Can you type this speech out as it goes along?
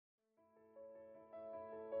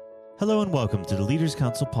Hello and welcome to the Leaders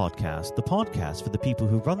Council podcast, the podcast for the people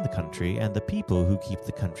who run the country and the people who keep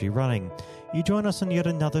the country running. You join us on yet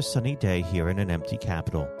another sunny day here in an empty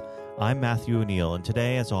capital. I'm Matthew O'Neill, and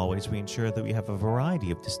today, as always, we ensure that we have a variety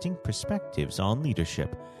of distinct perspectives on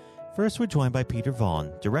leadership. First, we're joined by Peter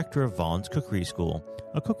Vaughan, director of Vaughan's Cookery School,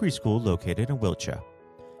 a cookery school located in Wiltshire.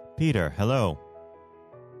 Peter, hello.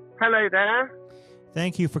 Hello there.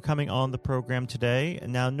 Thank you for coming on the program today.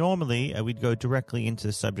 Now, normally we'd go directly into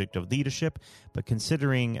the subject of leadership, but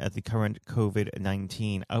considering the current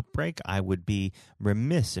COVID-19 outbreak, I would be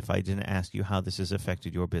remiss if I didn't ask you how this has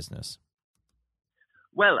affected your business.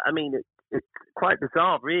 Well, I mean, it's quite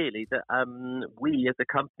bizarre, really, that we as a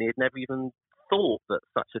company had never even thought that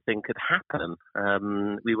such a thing could happen.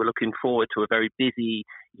 We were looking forward to a very busy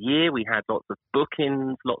year. We had lots of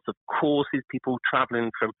bookings, lots of courses, people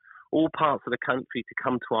travelling from all parts of the country to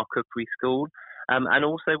come to our cookery school. And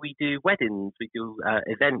also we do weddings, we do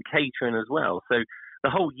event catering as well. So the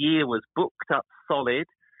whole year was booked up solid,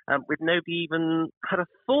 with nobody even had a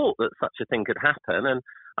thought that such a thing could happen. And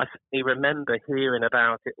I certainly remember hearing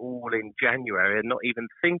about it all in January and not even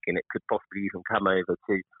thinking it could possibly even come over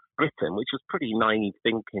to Britain, which was pretty naive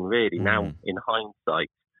thinking, really, now in hindsight.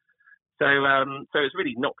 So it's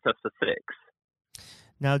really knocked us for six.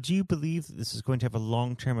 Now, do you believe that this is going to have a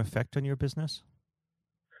long-term effect on your business?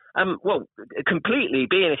 Well, completely.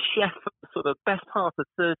 Being a chef for sort of best part of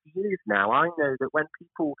 30 years now, I know that when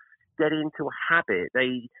people get into a habit,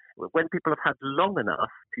 when people have had long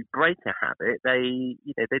enough to break a habit, they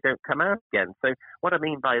don't come out again. So what I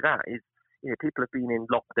mean by that is, people have been in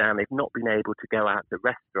lockdown, they've not been able to go out to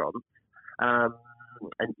restaurants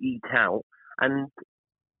and eat out, and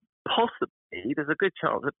possibly there's a good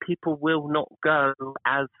chance that people will not go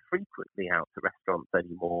as frequently out to restaurants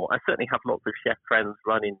anymore. I certainly have lots of chef friends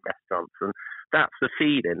running restaurants, and that's the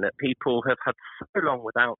feeling that people have had so long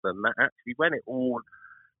without them that actually when it all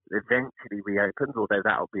eventually reopens, although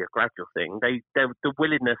that'll be a gradual thing, the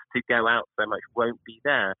willingness to go out so much won't be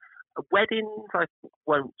there. Weddings, I think,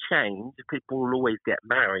 won't change. People will always get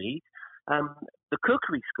married. The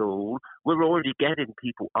cookery school, we're already getting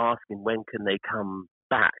people asking when can they come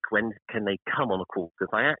back, when can they come on a call,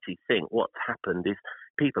 because I actually think what's happened is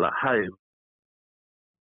people at home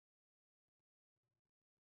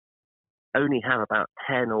only have about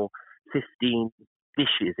 10 or 15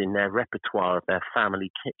 dishes in their repertoire of their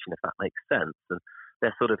family kitchen, if that makes sense, and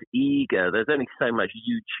they're sort of eager. There's only so much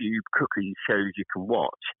YouTube cookery shows you can watch,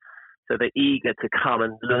 so they're eager to come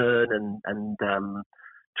and learn and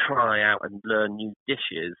try out and learn new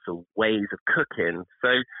dishes or ways of cooking. So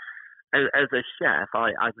as a chef,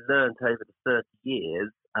 I've learned over the 30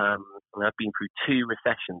 years, and I've been through two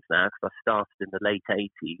recessions now because I started in the late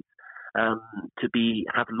 80s, to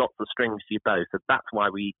have lots of strings to your bow. So that's why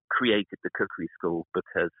we created the cookery school,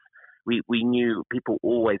 because we knew people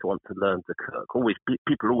always want to learn to cook.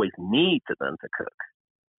 People always need to learn to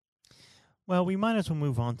cook. Well, we might as well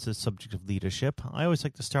move on to the subject of leadership. I always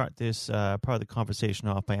like to start this part of the conversation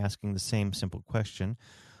off by asking the same simple question.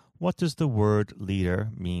 What does the word leader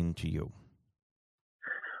mean to you?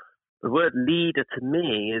 The word leader to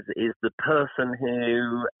me is the person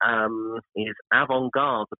who is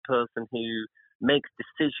avant-garde, the person who makes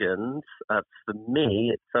decisions. For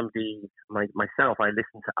me, it's somebody, myself, I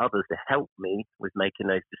listen to others to help me with making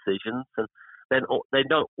those decisions. And then they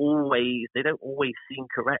don't always seem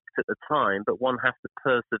correct at the time, but one has to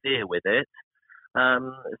persevere with it.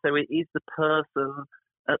 So it is the person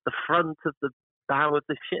at the front of the bow of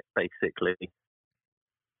the ship, basically.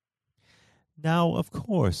 Now, of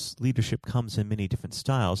course, leadership comes in many different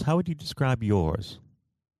styles. How would you describe yours?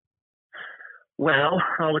 Well,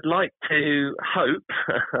 I would like to hope,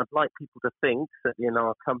 I'd like people to think that in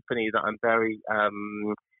our company that I'm very,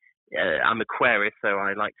 I'm Aquarius, so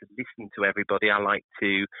I like to listen to everybody. I like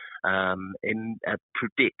to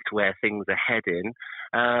predict where things are heading.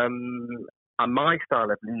 My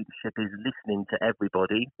style of leadership is listening to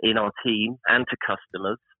everybody in our team and to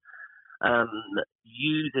customers,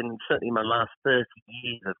 using certainly my last 30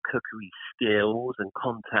 years of cookery skills and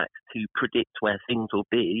contacts to predict where things will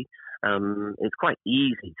be. It's quite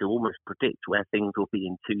easy to almost predict where things will be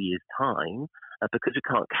in 2 years' time because we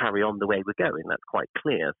can't carry on the way we're going. That's quite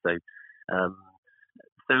clear. So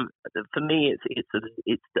for me, it's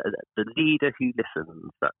the leader who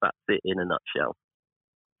listens. That's it in a nutshell.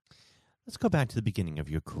 Let's go back to the beginning of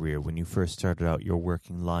your career when you first started out your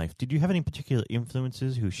working life. Did you have any particular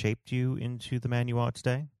influences who shaped you into the man you are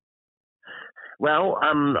today? Well,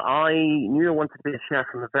 I knew I wanted to be a chef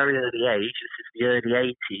from a very early age. This is the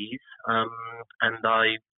early 80s, and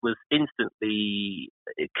I was instantly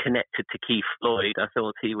connected to Keith Floyd. I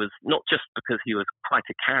thought he was, not just because he was quite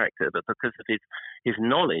a character, but because of his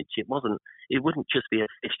knowledge. It wouldn't just be a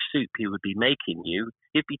fish soup he would be making you.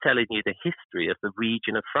 He'd be telling you the history of the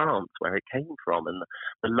region of France, where it came from, and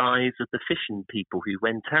the lives of the fishing people who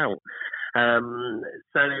went out.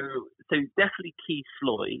 So definitely Keith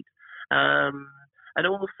Floyd. And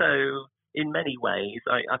also, in many ways,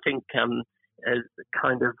 I think as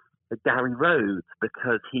kind of Gary Rhodes,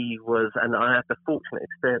 because he was, and I had the fortunate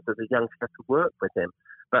experience as a young chef to work with him,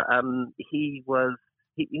 but he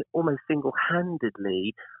almost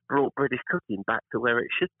single-handedly brought British cooking back to where it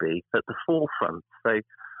should be, at the forefront. So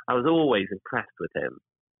I was always impressed with him.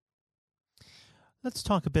 Let's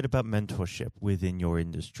talk a bit about mentorship within your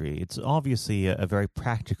industry. It's obviously a very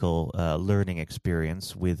practical learning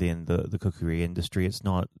experience within the cookery industry. It's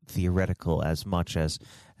not theoretical as much as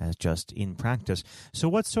just in practice. So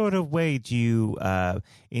what sort of way do you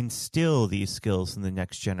instill these skills in the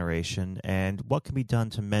next generation, and what can be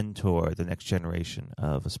done to mentor the next generation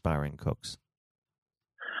of aspiring cooks?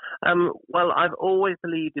 Well, I've always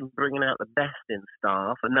believed in bringing out the best in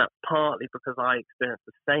staff, and that's partly because I experienced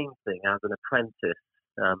the same thing as an apprentice.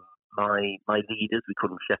 My leaders, we call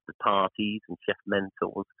them chef de parties and chef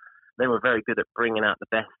mentors, they were very good at bringing out the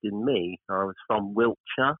best in me. I was from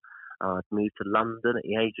Wiltshire. I'd moved to London at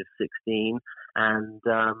the age of 16, and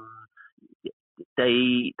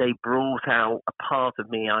they brought out a part of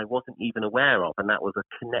me I wasn't even aware of, and that was a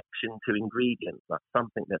connection to ingredients. That's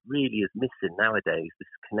something that really is missing nowadays, this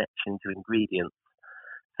connection to ingredients.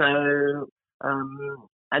 So,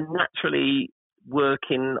 and naturally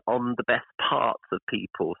working on the best parts of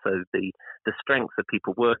people, so the strengths of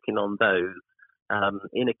people, working on those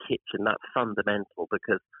in a kitchen, that's fundamental,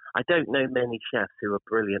 because I don't know many chefs who are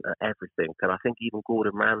brilliant at everything, and I think even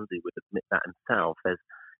Gordon Ramsay would admit that himself. There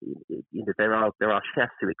are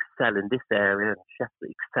chefs who excel in this area and chefs that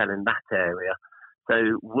excel in that area.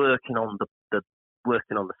 So working on the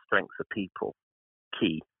strengths of people,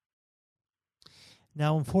 key.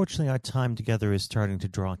 Now, unfortunately, our time together is starting to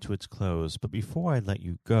draw to its close. But before I let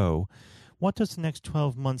you go, what does the next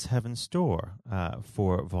 12 months have in store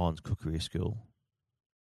for Vaughan's Cookery School?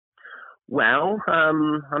 Well,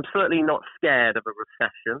 I'm certainly not scared of a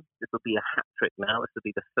recession. This will be a hat trick now. This will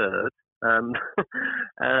be the third.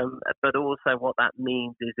 But also what that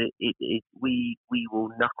means is we will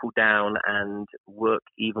knuckle down and work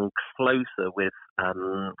even closer with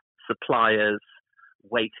suppliers,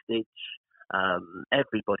 wastage.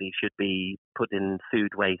 Everybody should be putting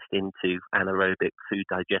food waste into anaerobic food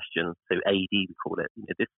digestion, so AD we call it.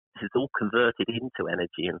 This is all converted into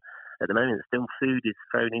energy, and at the moment still food is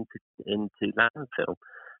thrown into landfill.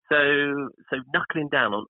 So knuckling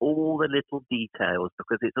down on all the little details,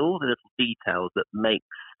 because it's all the little details that makes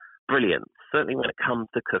brilliance, certainly when it comes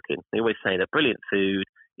to cooking. They always say that brilliant food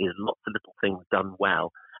is lots of little things done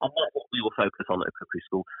well, and that's what we will focus on at a cookery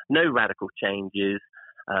school. No radical changes.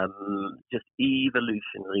 Just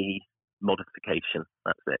evolutionary modification.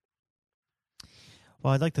 That's it.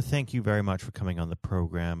 Well, I'd like to thank you very much for coming on the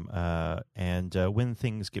program. And when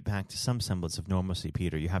things get back to some semblance of normalcy,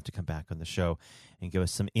 Peter, you have to come back on the show and give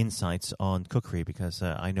us some insights on cookery, because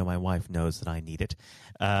I know my wife knows that I need it.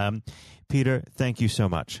 Peter, thank you so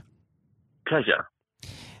much. Pleasure.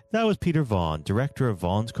 That was Peter Vaughan, director of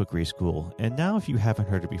Vaughan's Cookery School. And now, if you haven't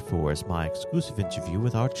heard it before, is my exclusive interview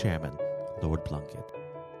with our chairman, Lord Blunkett.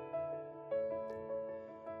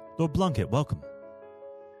 Lord Blunkett, welcome.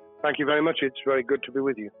 Thank you very much. It's very good to be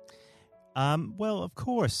with you. Well, of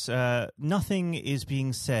course, nothing is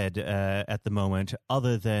being said at the moment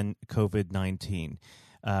other than COVID-19,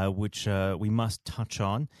 which we must touch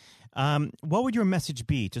on. What would your message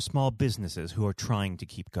be to small businesses who are trying to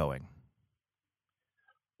keep going?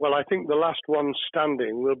 Well, I think the last ones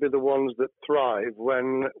standing will be the ones that thrive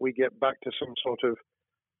when we get back to some sort of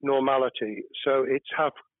normality. So it's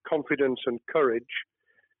have confidence and courage.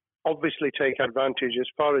 Obviously take advantage as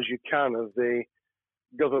far as you can of the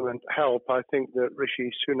government help. I think that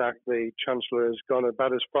Rishi Sunak, the Chancellor, has gone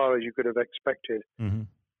about as far as you could have expected. Mm-hmm.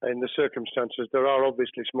 In the circumstances. There are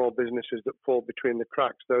obviously small businesses that fall between the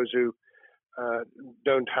cracks. Those who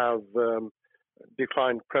don't have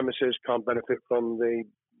defined premises, can't benefit from the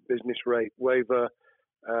business rate waiver,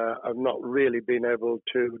 have not really been able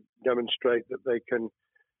to demonstrate that they can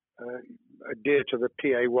adhere to the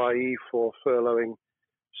PAYE for furloughing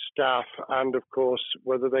staff, and of course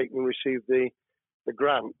whether they can receive the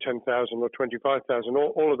grant, 10,000 or 25,000.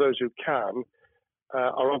 All of those who can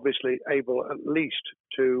are obviously able at least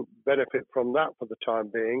to benefit from that for the time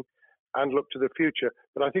being and look to the future.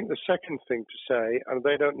 But I think the second thing to say, and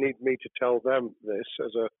they don't need me to tell them this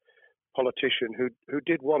as a politician who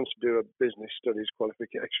did once do a business studies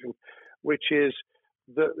qualification, which is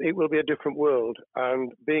that it will be a different world,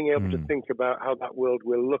 and being able to think about how that world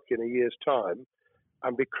will look in a year's time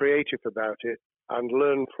and be creative about it and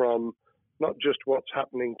learn from not just what's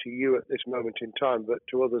happening to you at this moment in time, but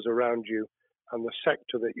to others around you and the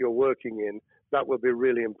sector that you're working in, that will be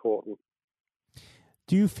really important.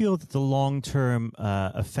 Do you feel that the long-term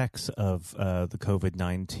effects of the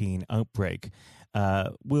COVID-19 outbreak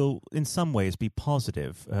will in some ways be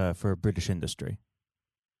positive for British industry?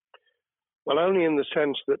 Well, only in the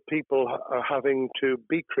sense that people are having to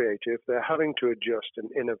be creative, they're having to adjust and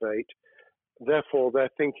innovate. Therefore, they're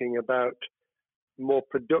thinking about more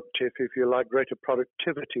productive, if you like, greater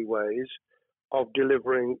productivity ways of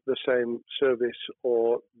delivering the same service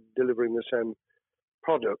or delivering the same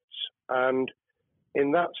products. And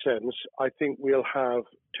in that sense, I think we'll have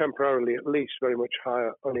temporarily at least very much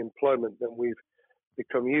higher unemployment than we've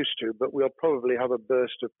become used to, but we'll probably have a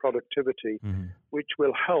burst of productivity, which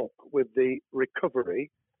will help with the recovery.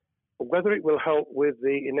 Whether it will help with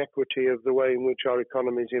the inequity of the way in which our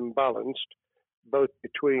economy is imbalanced, both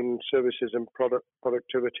between services and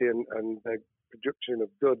productivity and the production of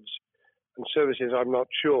goods and services, I'm not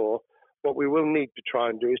sure. What we will need to try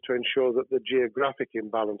and do is to ensure that the geographic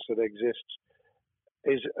imbalance that exists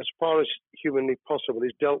is, as far as humanly possible,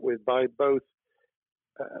 is dealt with by both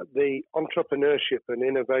the entrepreneurship and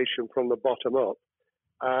innovation from the bottom up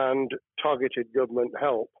and targeted government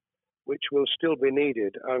help, which will still be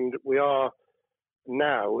needed. And we are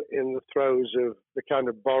now in the throes of the kind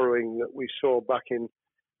of borrowing that we saw back in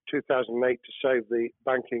 2008 to save the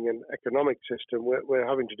banking and economic system. We're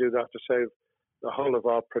having to do that to save the whole of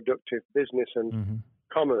our productive business and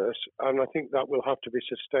commerce, and I think that will have to be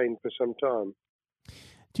sustained for some time.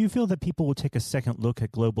 Do you feel that people will take a second look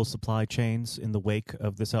at global supply chains in the wake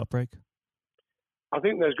of this outbreak? I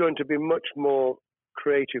think there's going to be much more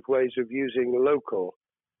creative ways of using local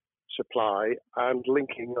supply and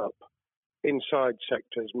linking up inside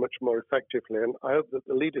sectors much more effectively. And I hope that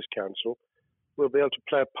the Leaders' Council will be able to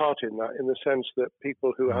play a part in that, in the sense that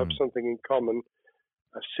people who have something in common,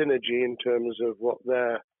 a synergy in terms of what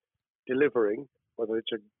they're delivering, whether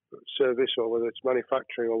it's a service or whether it's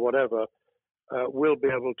manufacturing or whatever, will be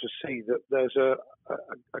able to see that there's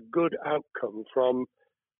a good outcome from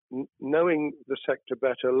knowing the sector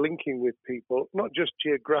better, linking with people, not just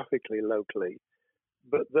geographically, locally,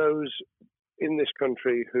 but those in this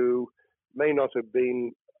country who may not have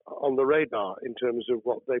been on the radar in terms of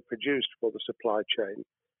what they produced for the supply chain.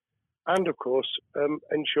 And, of course,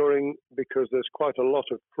 ensuring, because there's quite a lot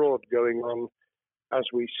of fraud going on as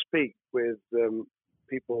we speak with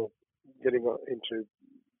people getting into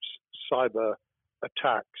cyber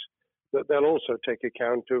attacks, that they'll also take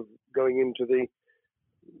account of going into the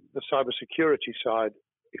cyber security side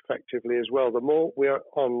effectively as well. The more we are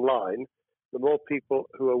online, the more people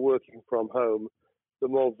who are working from home, the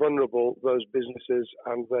more vulnerable those businesses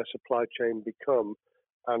and their supply chain become.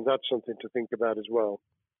 And that's something to think about as well.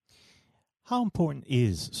 How important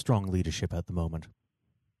is strong leadership at the moment?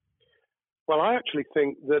 Well, I actually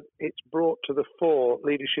think that it's brought to the fore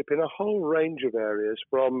leadership in a whole range of areas,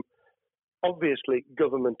 from obviously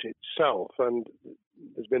government itself, and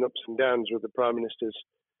there's been ups and downs with the Prime Minister's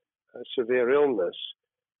severe illness,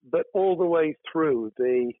 but all the way through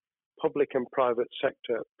the public and private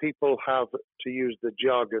sector, people have, to use the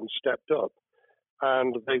jargon, stepped up,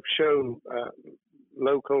 and they've shown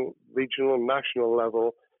local, regional, national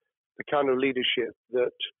level the kind of leadership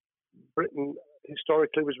that Britain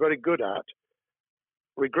historically was very good at.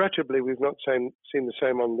 Regrettably, we've not seen the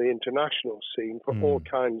same on the international scene for all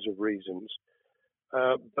kinds of reasons,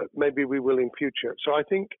 but maybe we will in future. So I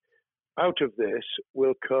think out of this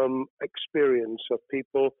will come experience of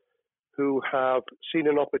people who have seen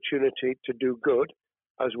an opportunity to do good,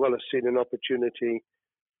 as well as seen an opportunity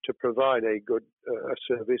to provide a good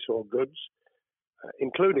service or goods,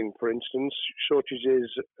 including, for instance,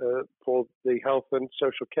 shortages for the health and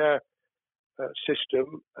social care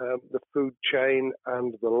system, the food chain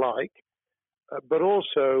and the like, but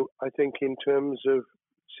also I think in terms of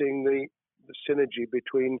seeing the synergy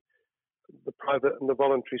between the private and the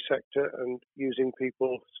voluntary sector and using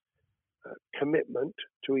people's commitment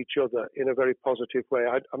to each other in a very positive way.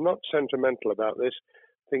 I'm not sentimental about this.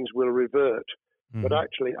 Things will revert, but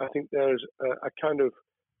actually I think there's a kind of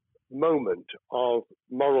moment of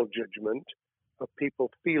moral judgment of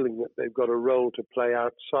people feeling that they've got a role to play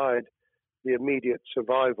outside the immediate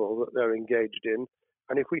survival that they're engaged in.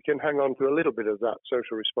 And if we can hang on to a little bit of that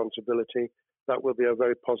social responsibility, that will be a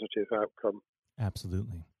very positive outcome.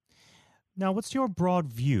 Absolutely. Now, what's your broad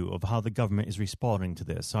view of how the government is responding to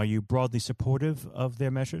this? Are you broadly supportive of their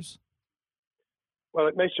measures? Well,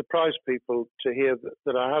 it may surprise people to hear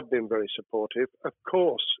that I have been very supportive. Of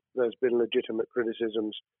course, there's been legitimate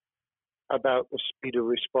criticisms about the speed of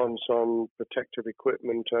response on protective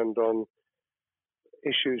equipment and on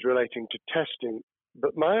issues relating to testing.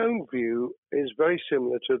 But my own view is very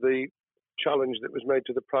similar to the challenge that was made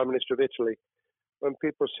to the Prime Minister of Italy when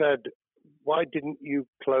people said, why didn't you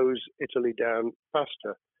close Italy down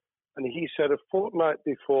faster? And he said, a fortnight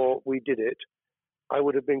before we did it, I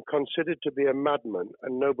would have been considered to be a madman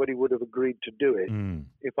and nobody would have agreed to do it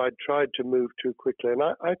if I'd tried to move too quickly. And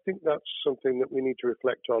I think that's something that we need to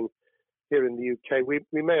reflect on here in the UK.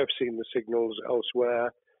 We may have seen the signals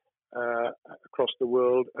elsewhere across the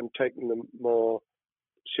world and taken them more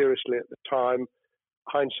seriously at the time.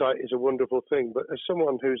 Hindsight is a wonderful thing, but as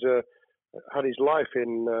someone who's had his life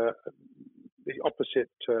in the opposite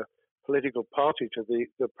political party to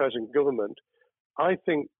the present government, I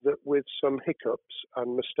think that with some hiccups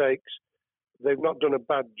and mistakes, they've not done a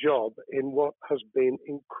bad job in what has been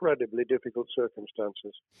incredibly difficult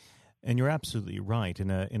circumstances. And you're absolutely right. In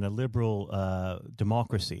a liberal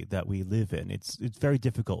democracy that we live in, it's very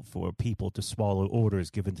difficult for people to swallow orders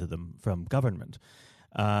given to them from government.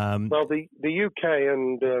 Well, the UK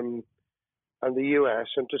and the US,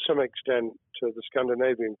 and to some extent the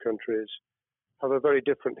Scandinavian countries, have a very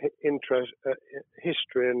different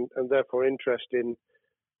history and therefore interest in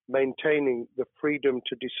maintaining the freedom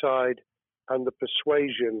to decide and the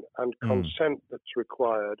persuasion and consent that's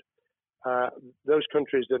required. Those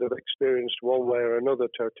countries that have experienced one way or another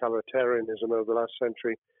totalitarianism over the last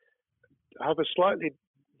century have a slightly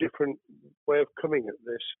different way of coming at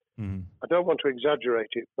this. I don't want to exaggerate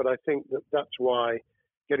it, but I think that that's why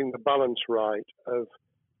getting the balance right of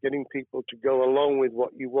getting people to go along with what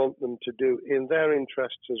you want them to do in their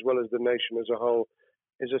interests as well as the nation as a whole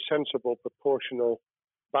is a sensible, proportional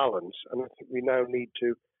balance. And I think we now need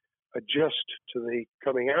to adjust to the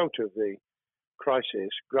coming out of the crisis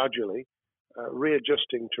gradually,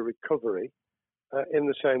 readjusting to recovery in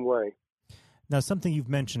the same way. Now, something you've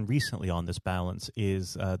mentioned recently on this balance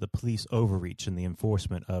is the police overreach in the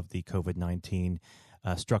enforcement of the COVID-19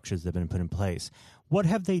 structures that have been put in place. What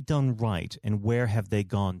have they done right, and where have they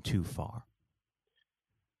gone too far?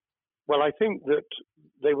 Well, I think that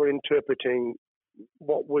they were interpreting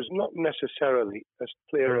what was not necessarily as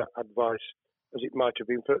clear advice as it might have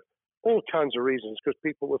been for all kinds of reasons, because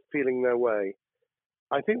people were feeling their way.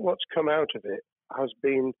 I think what's come out of it has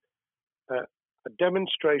been a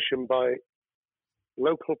demonstration by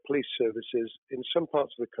local police services in some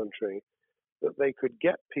parts of the country that they could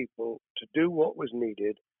get people to do what was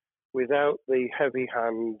needed without the heavy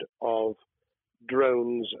hand of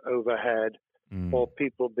drones overhead or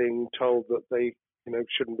people being told that they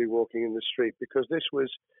shouldn't be walking in the street, because this was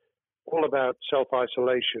all about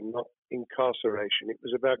self-isolation, not incarceration. It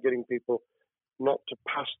was about getting people not to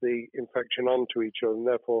pass the infection on to each other and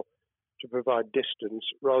therefore to provide distance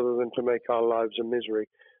rather than to make our lives a misery.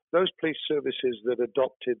 Those police services that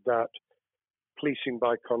adopted that policing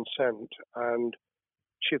by consent and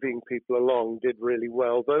chivying people along did really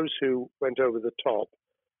well. Those who went over the top,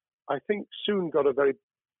 I think, soon got a very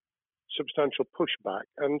substantial pushback.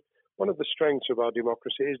 And one of the strengths of our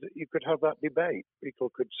democracy is that you could have that debate.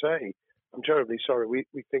 People could say, I'm terribly sorry, we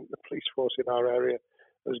think the police force in our area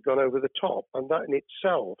has gone over the top. And that in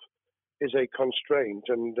itself is a constraint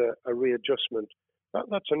and a readjustment.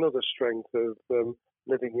 That's another strength of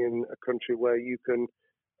living in a country where you can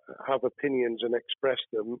have opinions and express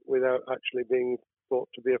them without actually being thought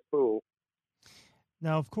to be a fool.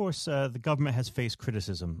 Now, of course, the government has faced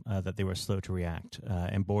criticism that they were slow to react,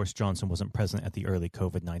 and Boris Johnson wasn't present at the early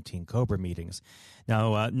COVID-19 COBRA meetings.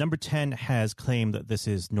 Now, Number 10 has claimed that this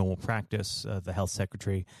is normal practice. The health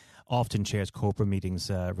secretary often chairs COBRA meetings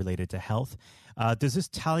related to health. Does this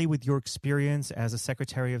tally with your experience as a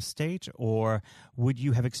Secretary of State, or would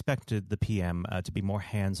you have expected the PM to be more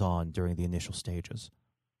hands-on during the initial stages?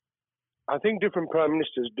 I think different prime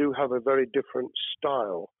ministers do have a very different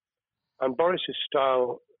style. And Boris's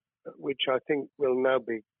style, which I think will now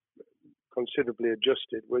be considerably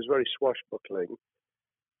adjusted, was very swashbuckling.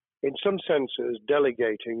 In some senses,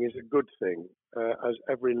 delegating is a good thing, as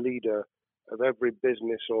every leader of every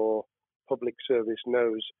business or public service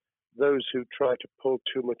knows. Those who try to pull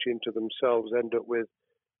too much into themselves end up with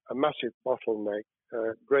a massive bottleneck,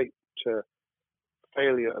 great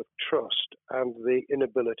failure of trust, and the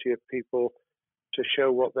inability of people to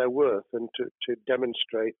show what they're worth and to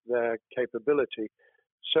demonstrate their capability.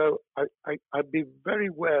 So I'd be very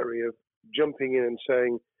wary of jumping in and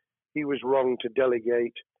saying he was wrong to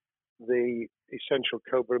delegate the essential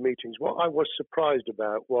COBRA meetings. What I was surprised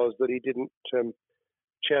about was that he didn't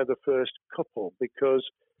chair the first couple, because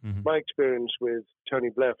Mm-hmm. My experience with Tony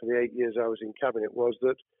Blair for the 8 years I was in cabinet was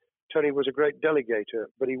that Tony was a great delegator,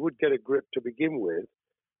 but he would get a grip to begin with,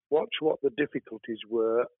 watch what the difficulties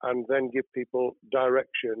were, and then give people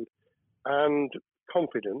direction and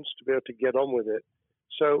confidence to be able to get on with it.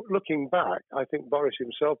 So looking back, I think Boris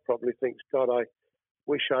himself probably thinks, God, I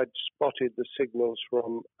wish I'd spotted the signals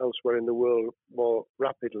from elsewhere in the world more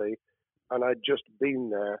rapidly, and I'd just been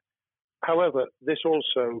there. However, this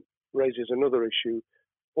also raises another issue.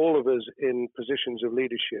 All of us in positions of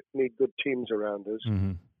leadership need good teams around us.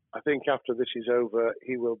 Mm-hmm. I think after this is over,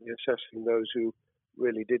 he will be assessing those who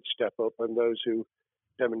really did step up and those who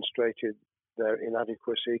demonstrated their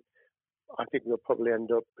inadequacy. I think we'll probably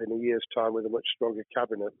end up in a year's time with a much stronger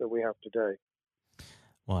cabinet than we have today.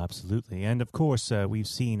 Well, absolutely. And of course, we've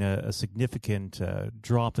seen a significant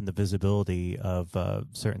drop in the visibility of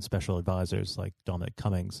certain special advisors like Dominic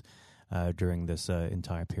Cummings during this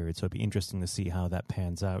entire period. So it'd be interesting to see how that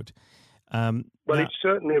pans out. It's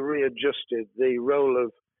certainly readjusted the role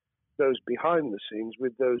of those behind the scenes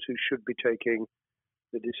with those who should be taking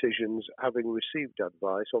the decisions, having received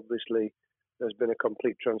advice. Obviously, there's been a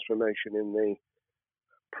complete transformation in the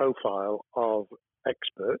profile of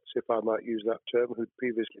experts, if I might use that term, who'd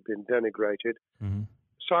previously been denigrated. Mm-hmm.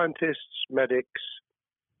 Scientists, medics,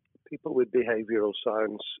 people with behavioral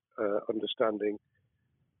science understanding.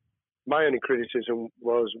 My only criticism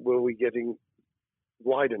was, were we getting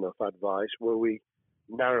wide enough advice? Were we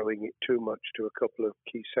narrowing it too much to a couple of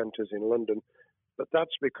key centres in London? But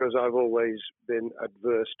that's because I've always been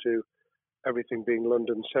adverse to everything being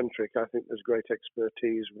London-centric. I think there's great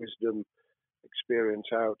expertise, wisdom, experience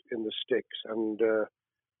out in the sticks, and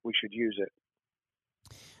we should use it.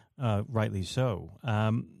 Rightly so.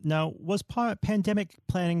 Now, was pandemic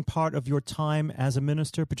planning part of your time as a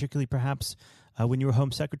minister, particularly perhaps when you were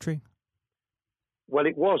Home Secretary? Well,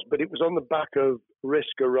 it was, but it was on the back of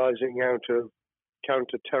risk arising out of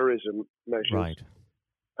counter-terrorism measures. Right.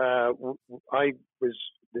 I was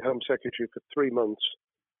the Home Secretary for 3 months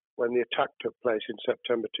when the attack took place in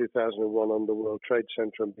September 2001 on the World Trade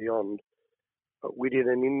Center and beyond. We did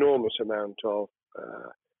an enormous amount of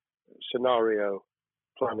scenario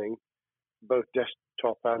planning, both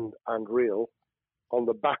desktop and real. On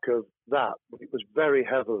the back of that, it was very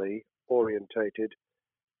heavily orientated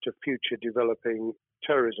to future developing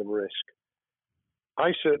terrorism risk.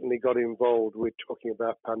 I certainly got involved with talking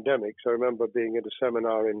about pandemics. I remember being at a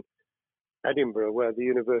seminar in Edinburgh where the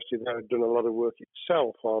university there had done a lot of work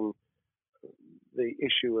itself on the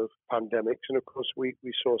issue of pandemics. And of course, we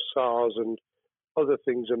saw SARS and other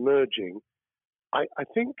things emerging. I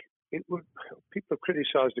think people have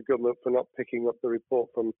criticised the government for not picking up the report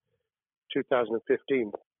from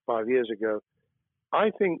 2015, 5 years ago. I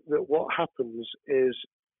think that what happens is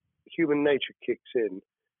human nature kicks in.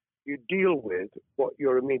 You deal with what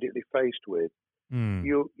you're immediately faced with.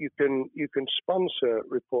 You can sponsor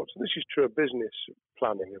reports, and this is true of business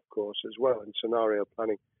planning, of course, as well, and scenario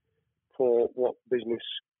planning for what business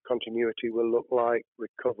continuity will look like,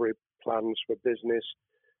 recovery plans for business,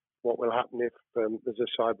 what will happen if there's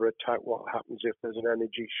a cyber attack, what happens if there's an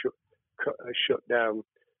energy shutdown.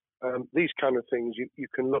 These kind of things you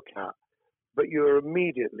can look at, but you're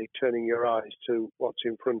immediately turning your eyes to what's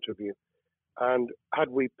in front of you. And had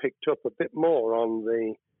we picked up a bit more on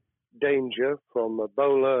the danger from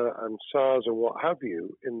Ebola and SARS and what have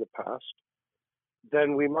you in the past,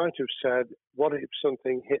 then we might have said, what if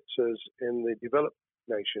something hits us in the developed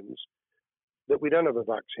nations that we don't have a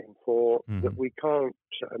vaccine for, that we can't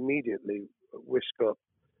immediately whisk up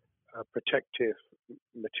protective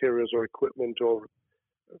materials or equipment, or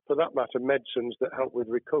for that matter, medicines that help with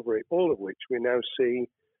recovery, all of which we now see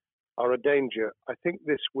are a danger. I think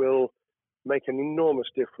this will make an enormous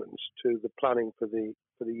difference to the planning for the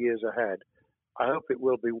years ahead. I hope it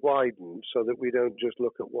will be widened so that we don't just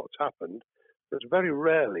look at what's happened, because very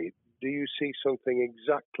rarely do you see something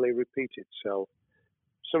exactly repeat itself.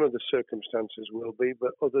 Some of the circumstances will be,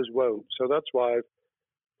 but others won't. So that's why I've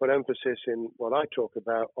put emphasis in what I talk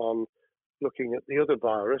about on looking at the other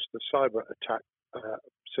virus, the cyber attack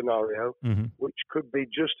scenario, which could be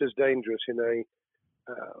just as dangerous in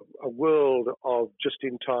a world of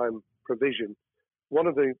just-in-time provision. One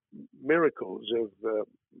of the miracles of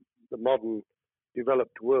the modern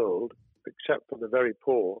developed world, except for the very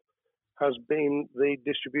poor, has been the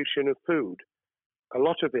distribution of food. A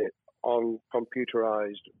lot of it on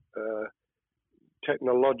computerized,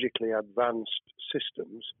 technologically advanced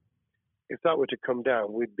systems. If that were to come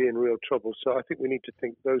down, we'd be in real trouble. So I think we need to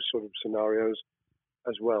think those sort of scenarios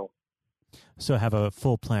as well. So have a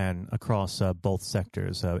full plan across both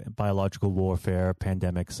sectors, biological warfare,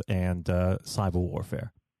 pandemics, and cyber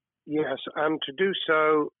warfare. Yes, and to do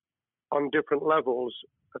so on different levels.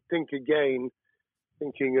 I think again,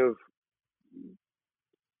 thinking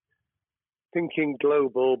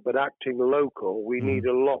global but acting local, we need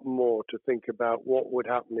a lot more to think about what would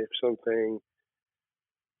happen if something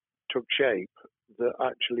took shape that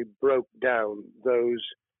actually broke down those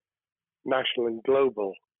national and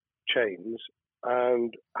global chains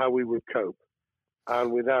and how we would cope.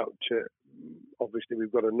 And without, obviously,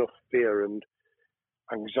 we've got enough fear and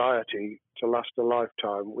anxiety to last a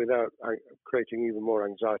lifetime. Without creating even more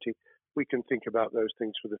anxiety, we can think about those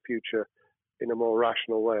things for the future in a more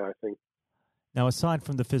rational way, I think. Now, aside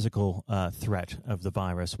from the physical threat of the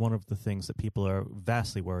virus, one of the things that people are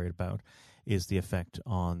vastly worried about is the effect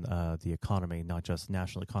on the economy, not just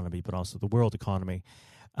national economy, but also the world economy.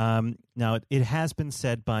 Now, it has been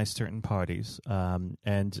said by certain parties,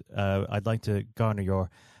 and I'd like to garner your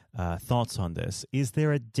thoughts on this. Is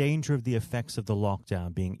there a danger of the effects of the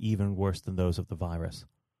lockdown being even worse than those of the virus?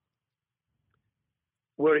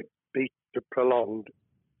 Were it be prolonged,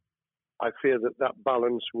 I fear that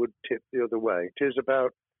balance would tip the other way. It is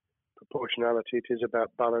about proportionality. It is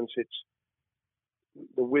about balance. It's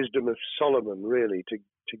the wisdom of Solomon, really,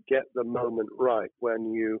 to get the moment right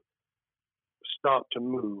when you start to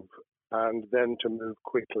move and then to move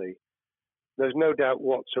quickly. There's no doubt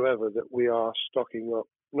whatsoever that we are stocking up,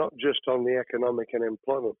 not just on the economic and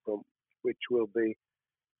employment front, which will be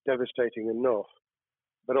devastating enough,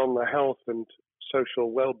 but on the health and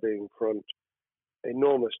social well-being front,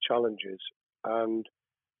 enormous challenges, and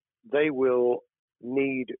they will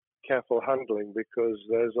need careful handling because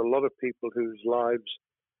there's a lot of people whose lives,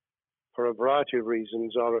 for a variety of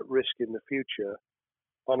reasons, are at risk in the future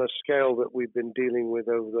on a scale that we've been dealing with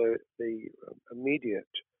over the immediate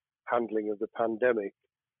handling of the pandemic,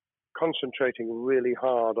 concentrating really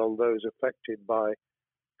hard on those affected by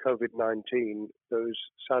COVID-19, those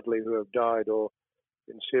sadly who have died or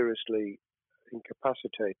been seriously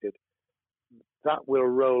incapacitated. That will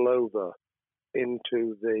roll over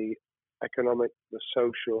into the economic, the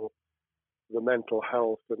social, the mental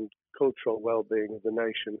health and cultural well-being of the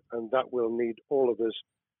nation, and that will need all of us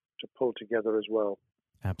to pull together as well.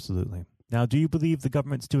 Absolutely. Now, do you believe the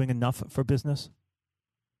government's doing enough for business?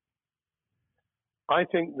 I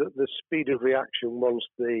think that the speed of reaction once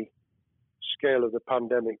the scale of the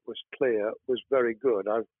pandemic was clear was very good.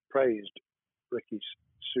 I've praised Rishi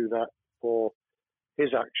Sunak for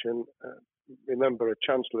his action. Remember, a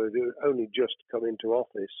chancellor who only just come into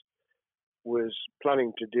office was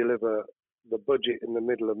planning to deliver the budget in the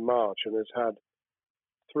middle of March and has had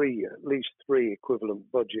at least three equivalent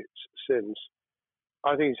budgets since.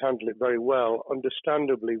 I think he's handled it very well.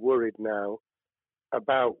 Understandably worried now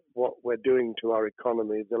about what we're doing to our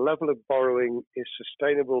economy. The level of borrowing is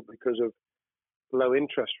sustainable because of low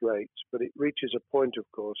interest rates, but it reaches a point, of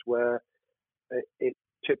course, where it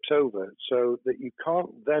tips over so that you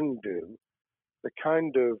can't then do the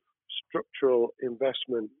kind of structural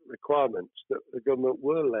investment requirements that the government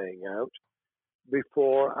were laying out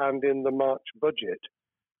before and in the March budget.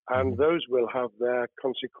 And those will have their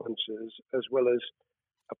consequences as well as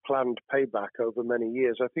a planned payback over many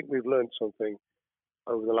years. I think we've learned something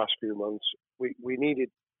over the last few months. We needed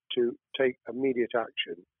to take immediate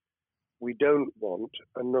action. We don't want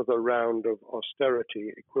another round of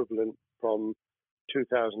austerity equivalent from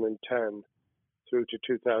 2010 through to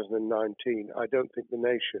 2019. I don't think the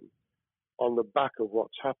nation, on the back of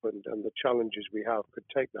what's happened and the challenges we have, could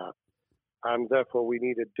take that. And therefore, we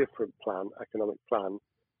need a different plan, economic plan,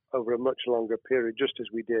 over a much longer period, just as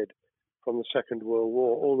we did from the Second World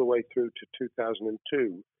War all the way through to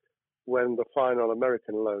 2002, when the final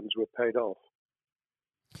American loans were paid off.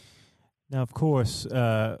 Now, of course,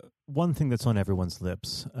 one thing that's on everyone's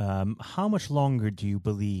lips, how much longer do you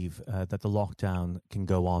believe that the lockdown can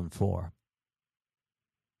go on for?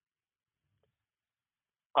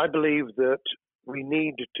 I believe that we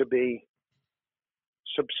need to be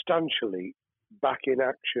substantially back in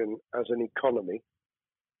action as an economy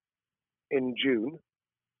in June.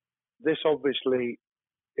 This obviously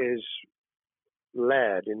is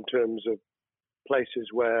led in terms of places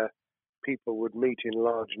where people would meet in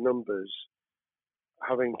large numbers,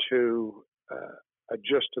 having to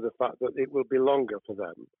adjust to the fact that it will be longer for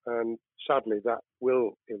them. And sadly, that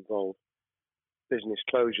will involve business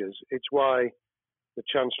closures. It's why the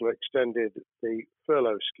Chancellor extended the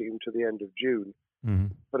furlough scheme to the end of June. Mm-hmm.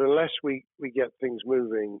 But unless we get things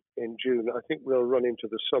moving in June, I think we'll run into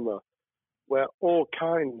the summer where all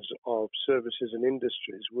kinds of services and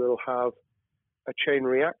industries will have a chain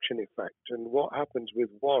reaction effect. And what happens with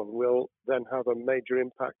one will then have a major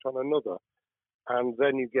impact on another. And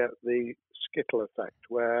then you get the skittle effect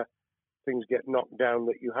where things get knocked down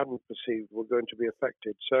that you hadn't perceived were going to be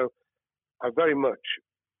affected. So I very much,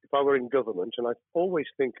 if I were in government, and I always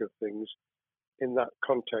think of things in that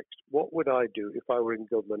context, what would I do if I were in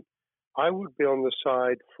government? I would be on the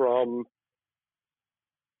side from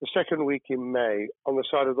the second week in May, on the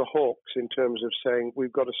side of the hawks in terms of saying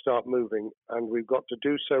we've got to start moving, and we've got to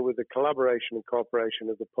do so with the collaboration and cooperation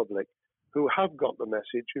of the public who have got the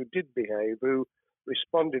message, who did behave, who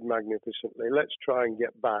responded magnificently. Let's try and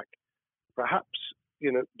get back, perhaps,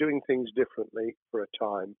 doing things differently for a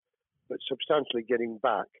time, but substantially getting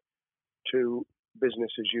back to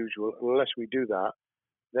business as usual. And unless we do that,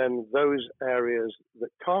 then those areas that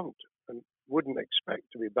can't and wouldn't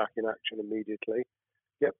expect to be back in action immediately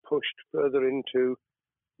get pushed further into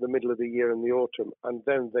the middle of the year and the autumn, and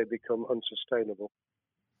then they become unsustainable.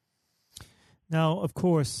 Now, of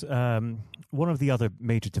course, one of the other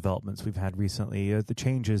major developments we've had recently are the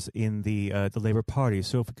changes in the Labour Party.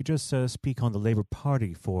 So if we could just speak on the Labour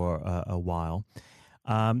Party for a while.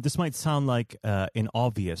 This might sound like an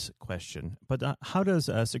obvious question, but how does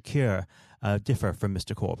Sir Keir differ from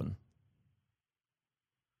Mr. Corbyn?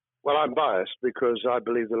 Well, I'm biased because I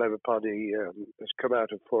believe the Labour Party has come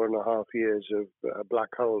out of 4.5 years of a black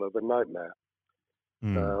hole of a nightmare,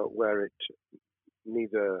 where it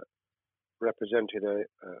neither represented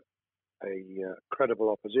a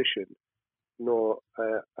credible opposition nor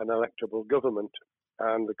an electable government,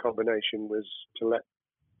 and the combination was to let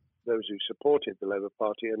those who supported the Labour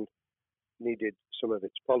Party and needed some of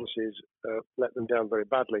its policies let them down very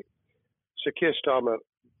badly. Sir Keir Starmer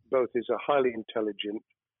both is a highly intelligent,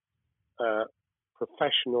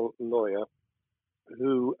 professional lawyer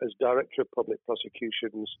who, as Director of Public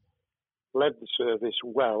Prosecutions, led the service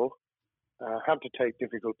well, had to take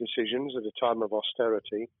difficult decisions at a time of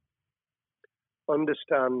austerity,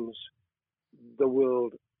 understands the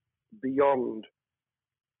world beyond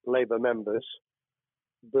Labour members,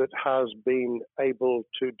 but has been able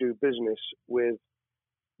to do business with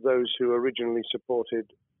those who originally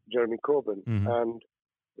supported Jeremy Corbyn and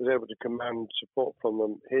was able to command support from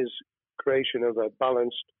them. His creation of a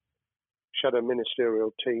balanced shadow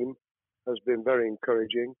ministerial team has been very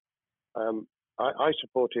encouraging. I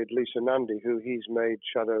supported Lisa Nandy, who he's made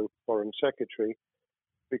Shadow Foreign Secretary,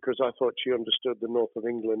 because I thought she understood the north of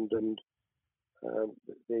England and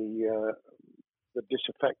the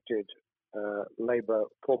disaffected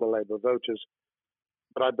former Labour voters.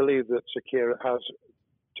 But I believe that Sir Keir has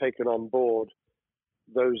taken on board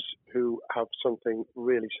those who have something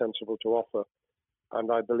really sensible to offer,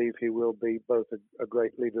 and I believe he will be both a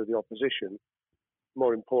great leader of the opposition.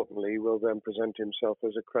 More importantly, he will then present himself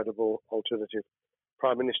as a credible alternative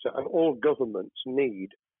Prime Minister. And all governments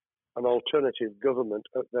need an alternative government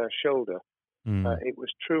at their shoulder. It was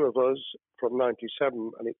true of us from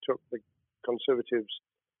 97, and it took the Conservatives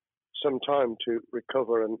some time to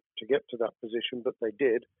recover and to get to that position, but they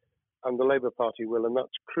did, and the Labour Party will, and that's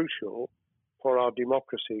crucial for our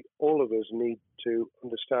democracy. All of us need to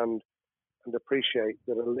understand and appreciate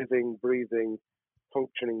that a living, breathing,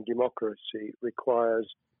 functioning democracy requires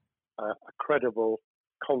a credible,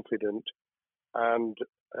 confident, and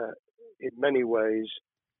in many ways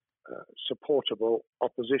supportable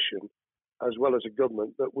opposition, as well as a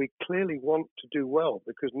government that we clearly want to do well,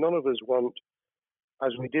 because none of us want,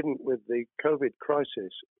 as we didn't with the COVID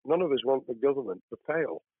crisis, none of us want the government to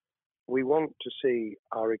fail. We want to see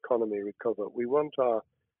our economy recover. We want our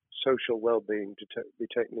social well-being to be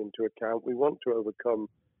taken into account. We want to overcome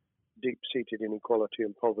deep-seated inequality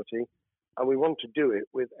and poverty, and we want to do it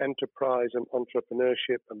with enterprise and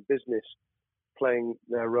entrepreneurship and business playing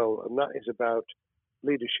their role. And that is about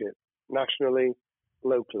leadership nationally,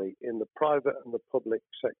 locally, in the private and the public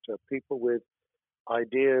sector, people with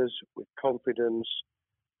ideas, with confidence,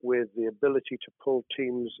 with the ability to pull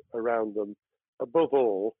teams around them, above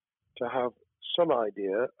all, to have some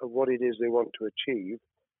idea of what it is they want to achieve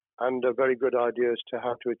and a very good idea as to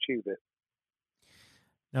how to achieve it.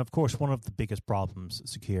 Now, of course, one of the biggest problems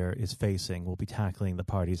Sir Keir is facing will be tackling the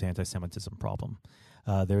party's anti-Semitism problem.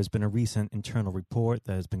 There has been a recent internal report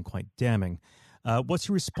that has been quite damning. What's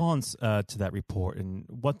your response to that report, and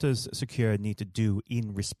what does Sir Keir need to do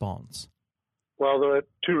in response? Well, there are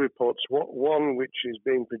two reports. One which is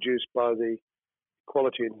being produced by the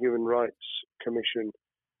Equality and Human Rights Commission,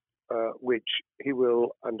 which he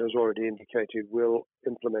will, and has already indicated, will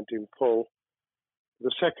implement in full.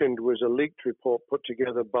 The second was a leaked report put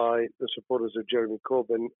together by the supporters of Jeremy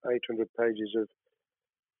Corbyn, 800 pages of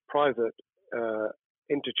private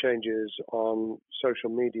interchanges on social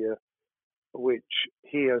media, which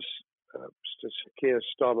he has, Keir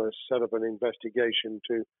Starmer, set up an investigation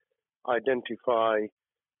to identify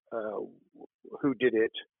who did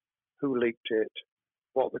it, who leaked it,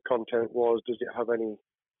 what the content was, does it have any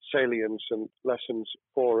salience and lessons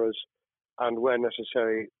for us, and where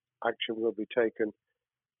necessary, action will be taken.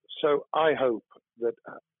 So I hope that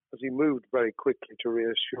as he moved very quickly to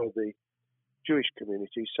reassure the Jewish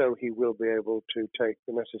community, so he will be able to take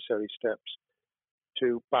the necessary steps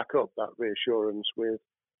to back up that reassurance with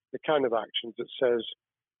the kind of actions that says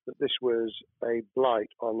that this was a blight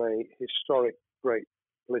on a historic, great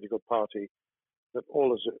political party that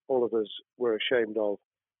all of us were ashamed of.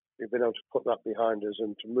 We've been able to put that behind us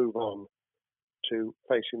and to move on to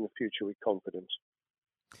facing the future with confidence.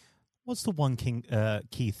 What's the one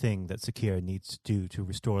key thing that Cookery needs to do to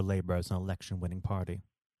restore Labour as an election-winning party?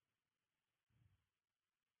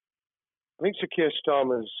 I think Sir Keir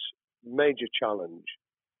Starmer's major challenge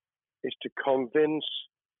is to convince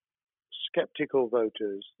sceptical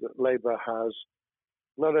voters that Labour has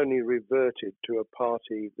not only reverted to a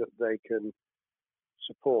party that they can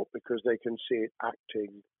support because they can see it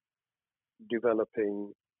acting,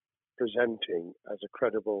 developing, presenting as a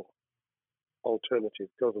credible alternative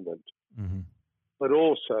government, but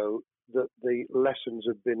also that the lessons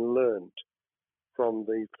have been learned from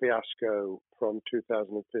the fiasco from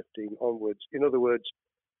 2015 onwards. In other words,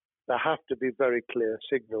 there have to be very clear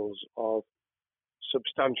signals of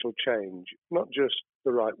substantial change, not just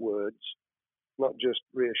the right words, not just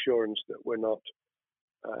reassurance that we're not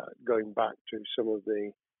going back to some of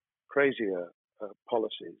the crazier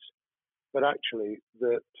policies, but actually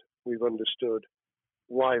that we've understood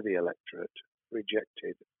why the electorate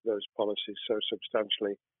rejected those policies so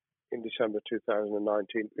substantially in December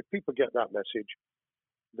 2019. If people get that message,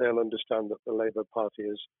 they'll understand that the Labour Party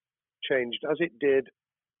has changed, as it did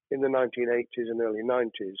in the 1980s and early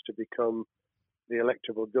 90s, to become the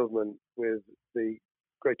electable government with the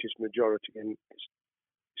greatest majority and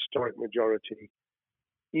historic majority,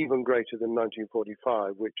 even greater than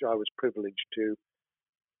 1945, which I was privileged to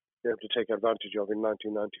be able to take advantage of in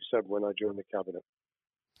 1997 when I joined the cabinet.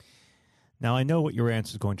 Now, I know what your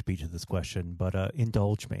answer is going to be to this question, but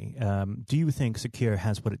indulge me. Do you think Cookery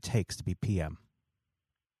has what it takes to be PM?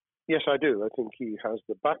 Yes, I do. I think he has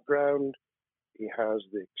the background, he has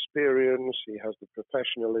the experience, he has the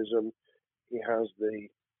professionalism, he has the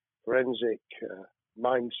forensic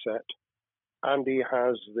mindset, and he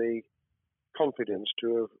has the confidence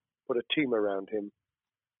to have put a team around him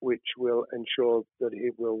which will ensure that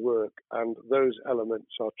it will work. And those elements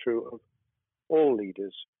are true of all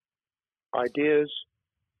leaders. Ideas,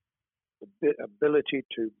 the ability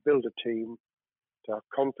to build a team, to have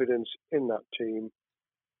confidence in that team,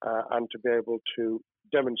 and to be able to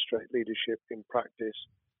demonstrate leadership in practice,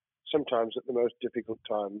 sometimes at the most difficult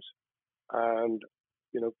times. And,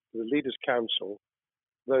 the Leaders' Council,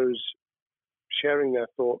 those sharing their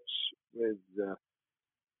thoughts with the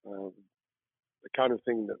kind of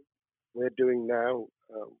thing that we're doing now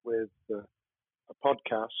with a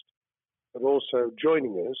podcast, but also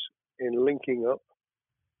joining us in linking up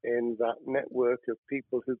in that network of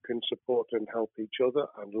people who can support and help each other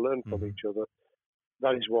and learn from each other.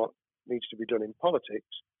 That is what needs to be done in politics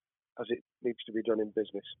as it needs to be done in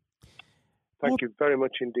business. Thank you very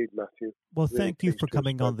much indeed, Matthew. Well, thank you for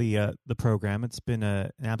coming on the program. It's been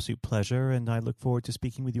an absolute pleasure, and I look forward to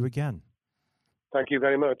speaking with you again. Thank you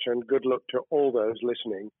very much, and good luck to all those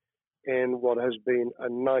listening in what has been a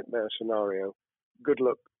nightmare scenario. Good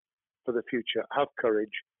luck for the future. Have courage,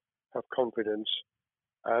 have confidence,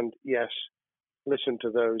 and yes, listen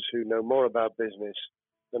to those who know more about business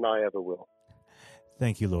than I ever will.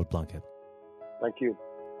 Thank you, Lord Blunkett. Thank you.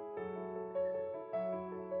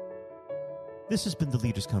 This has been the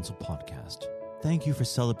Leaders' Council podcast. Thank you for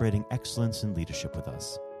celebrating excellence in leadership with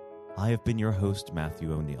us. I have been your host,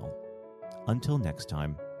 Matthew O'Neill. Until next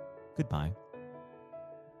time, goodbye.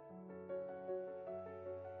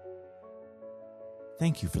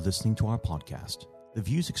 Thank you for listening to our podcast. The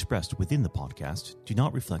views expressed within the podcast do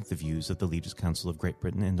not reflect the views of the Leaders' Council of Great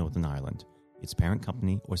Britain and Northern Ireland, its parent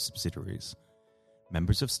company or subsidiaries,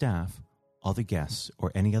 members of staff, other guests,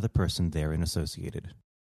 or any other person therein associated.